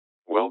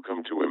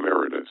Welcome to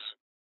Emeritus,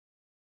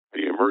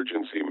 the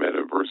Emergency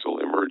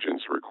Metaversal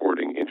Emergence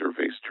Recording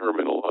Interface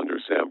Terminal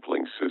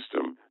Undersampling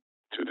System.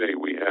 Today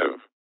we have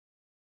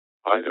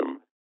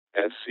Item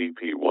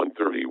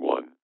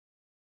SCP-131.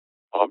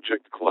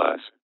 Object Class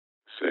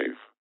Safe.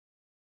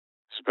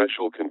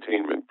 Special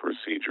Containment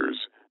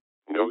Procedures.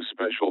 No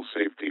special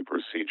safety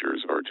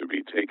procedures are to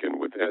be taken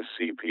with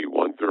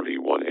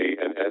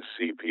SCP-131-A and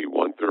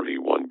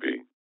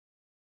SCP-131-B.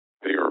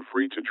 They are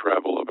free to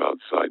travel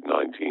about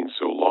Site-19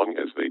 so long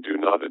as they do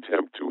not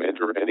attempt to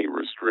enter any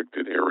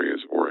restricted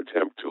areas or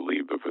attempt to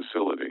leave the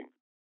facility.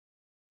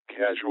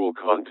 Casual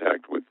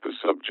contact with the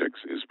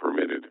subjects is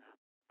permitted,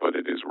 but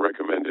it is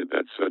recommended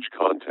that such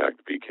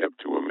contact be kept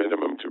to a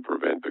minimum to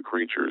prevent the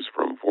creatures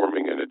from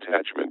forming an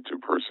attachment to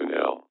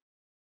personnel.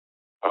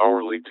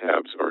 Hourly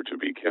tabs are to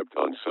be kept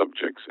on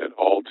subjects at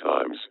all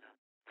times.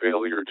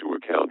 Failure to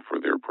account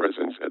for their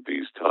presence at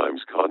these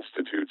times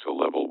constitutes a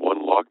Level 1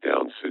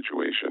 lockdown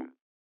situation.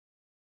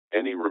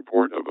 Any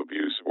report of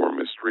abuse or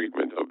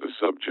mistreatment of the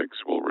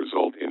subjects will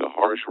result in a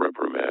harsh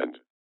reprimand.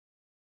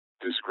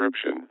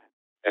 Description: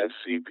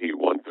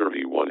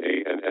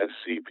 SCP-131-A and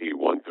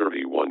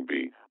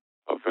SCP-131-B,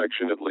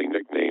 affectionately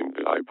nicknamed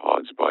the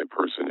iPods by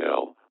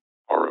personnel,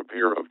 are a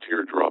pair of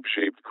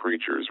teardrop-shaped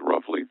creatures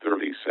roughly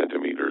 30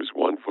 centimeters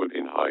 1 foot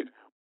in height,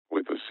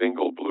 with a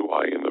single blue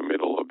eye in the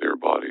middle of their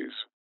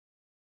bodies.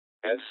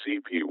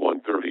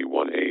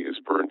 SCP-131-A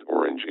is burnt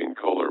orange in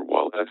color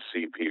while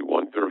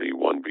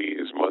SCP-131-B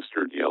is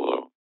mustard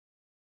yellow.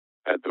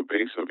 At the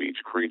base of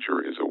each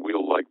creature is a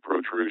wheel-like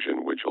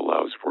protrusion which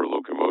allows for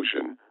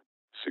locomotion,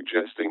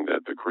 suggesting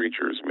that the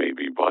creatures may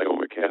be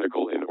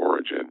biomechanical in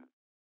origin.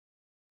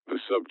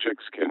 The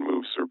subjects can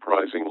move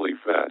surprisingly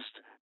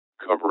fast,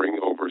 covering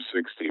over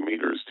 60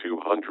 meters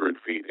 200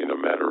 feet in a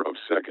matter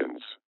of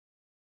seconds.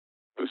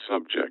 The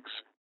subjects,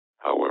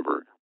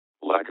 however,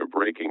 lack a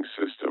braking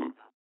system,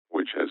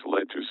 which has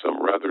led to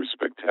some rather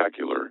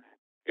spectacular,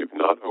 if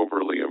not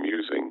overly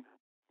amusing,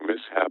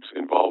 mishaps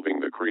involving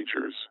the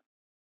creatures.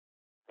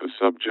 The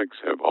subjects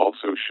have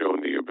also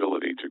shown the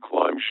ability to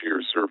climb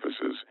sheer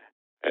surfaces,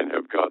 and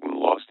have gotten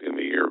lost in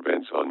the air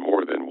vents on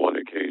more than one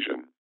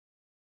occasion.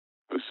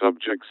 The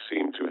subjects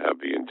seem to have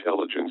the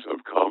intelligence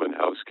of common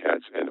house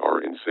cats and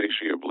are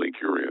insatiably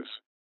curious.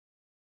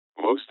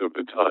 Most of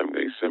the time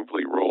they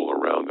simply roll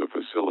around the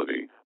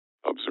facility,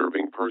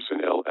 observing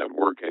personnel at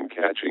work and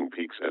catching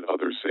peeks at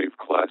other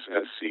safe-class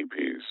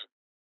SCPs.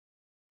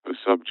 The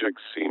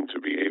subjects seem to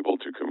be able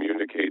to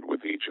communicate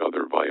with each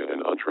other via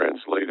an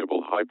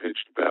untranslatable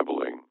high-pitched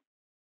babbling.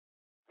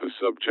 The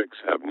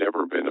subjects have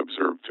never been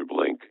observed to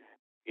blink,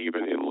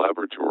 even in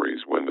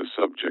laboratories when the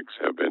subjects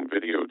have been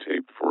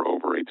videotaped for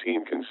over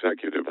 18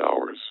 consecutive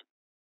hours.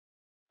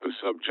 The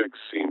subjects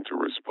seem to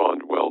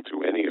respond well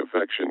to any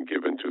affection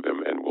given to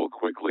them and will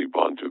quickly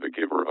bond to the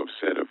giver of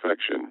said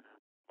affection,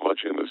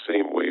 much in the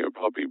same way a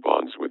puppy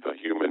bonds with a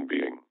human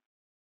being.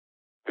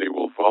 They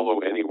will follow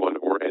anyone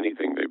or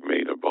anything they've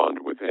made a bond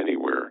with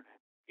anywhere,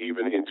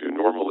 even into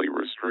normally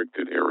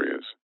restricted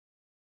areas.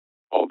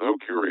 Although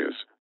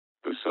curious,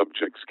 the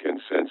subjects can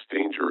sense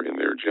danger in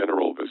their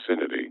general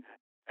vicinity,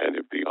 and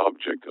if the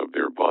object of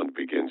their bond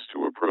begins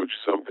to approach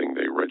something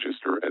they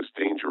register as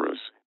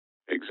dangerous,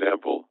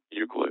 example,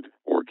 Euclid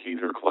or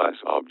Keter-class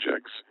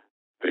objects,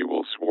 they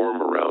will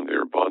swarm around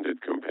their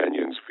bonded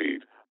companion's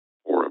feet,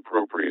 or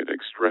appropriate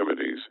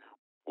extremities,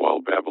 while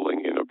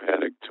babbling in a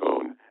panicked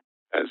tone,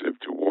 as if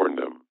to warn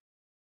them.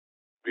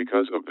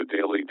 Because of the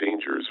daily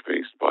dangers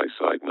faced by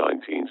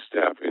Site-19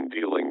 staff in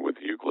dealing with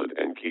Euclid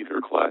and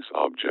Keter-class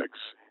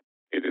objects,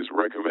 it is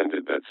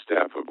recommended that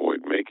staff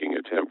avoid making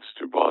attempts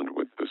to bond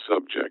with the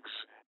subjects,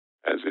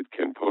 as it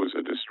can pose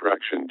a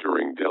distraction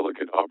during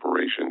delicate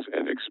operations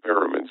and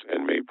experiments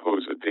and may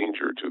pose a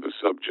danger to the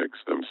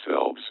subjects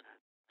themselves.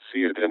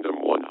 See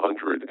Addendum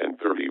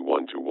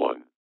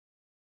 131-1.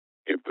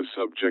 If the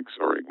subjects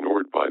are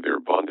ignored by their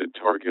bonded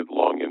target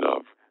long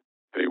enough,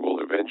 they will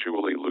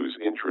eventually lose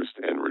interest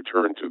and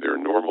return to their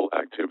normal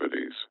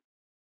activities.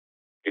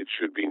 It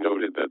should be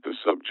noted that the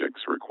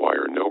subjects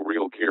require no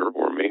real care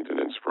or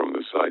maintenance from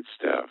the site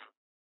staff.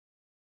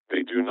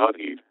 They do not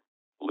eat,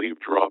 leave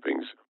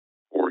droppings,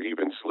 or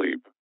even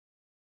sleep.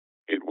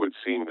 It would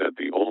seem that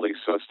the only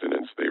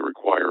sustenance they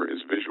require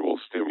is visual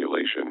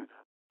stimulation,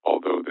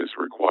 although this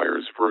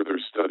requires further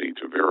study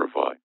to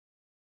verify.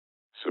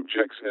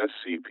 Subjects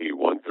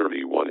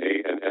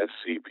SCP-131-A and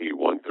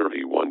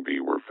SCP-131-B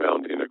were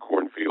found in a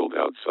cornfield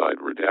outside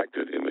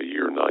Redacted in the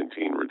year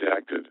 19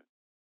 Redacted.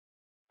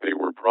 They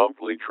were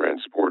promptly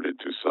transported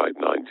to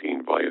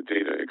Site-19 via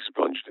data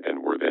expunged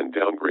and were then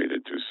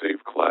downgraded to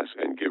Safe Class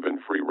and given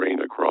free rein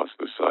across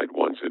the site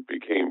once it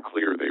became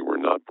clear they were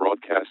not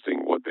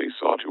broadcasting what they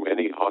saw to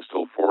any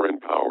hostile foreign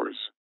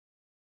powers.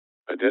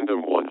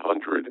 Addendum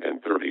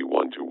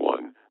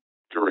 131-1.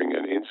 During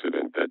an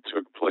incident that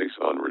took place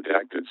on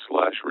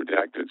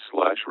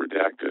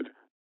Redacted/Redacted/Redacted,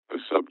 the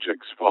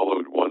subjects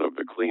followed one of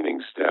the cleaning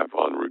staff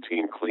on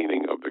routine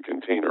cleaning of the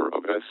container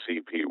of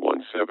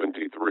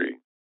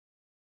SCP-173.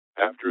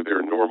 After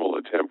their normal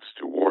attempts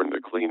to warn the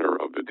cleaner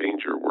of the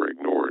danger were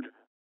ignored,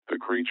 The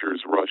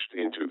creatures rushed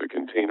into the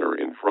container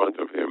in front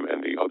of him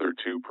and the other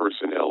two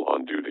personnel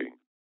on duty.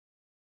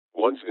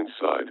 Once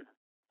inside,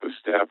 the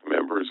staff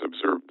members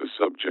observed the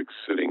subjects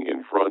sitting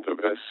in front of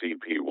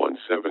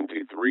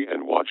SCP-173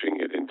 and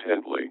watching it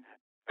intently,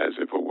 as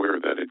if aware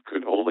that it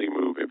could only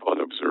move if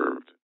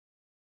unobserved.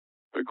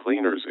 The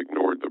cleaners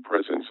ignored the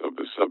presence of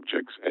the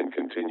subjects and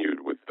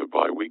continued with the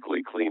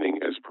bi-weekly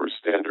cleaning as per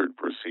standard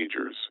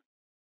procedures.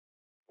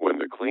 When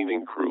the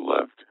cleaning crew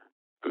left,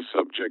 the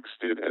subjects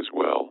did as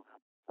well,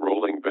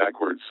 rolling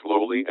backwards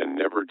slowly and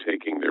never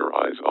taking their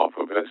eyes off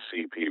of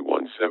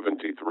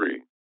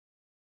SCP-173.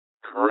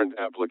 Current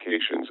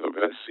applications of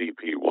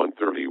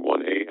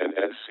SCP-131A and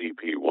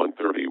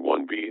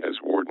SCP-131B as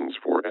wardens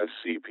for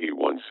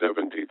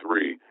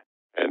SCP-173,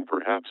 and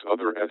perhaps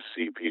other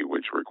SCP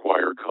which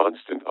require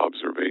constant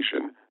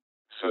observation,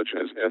 such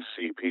as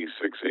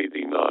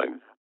SCP-689,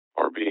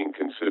 are being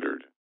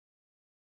considered.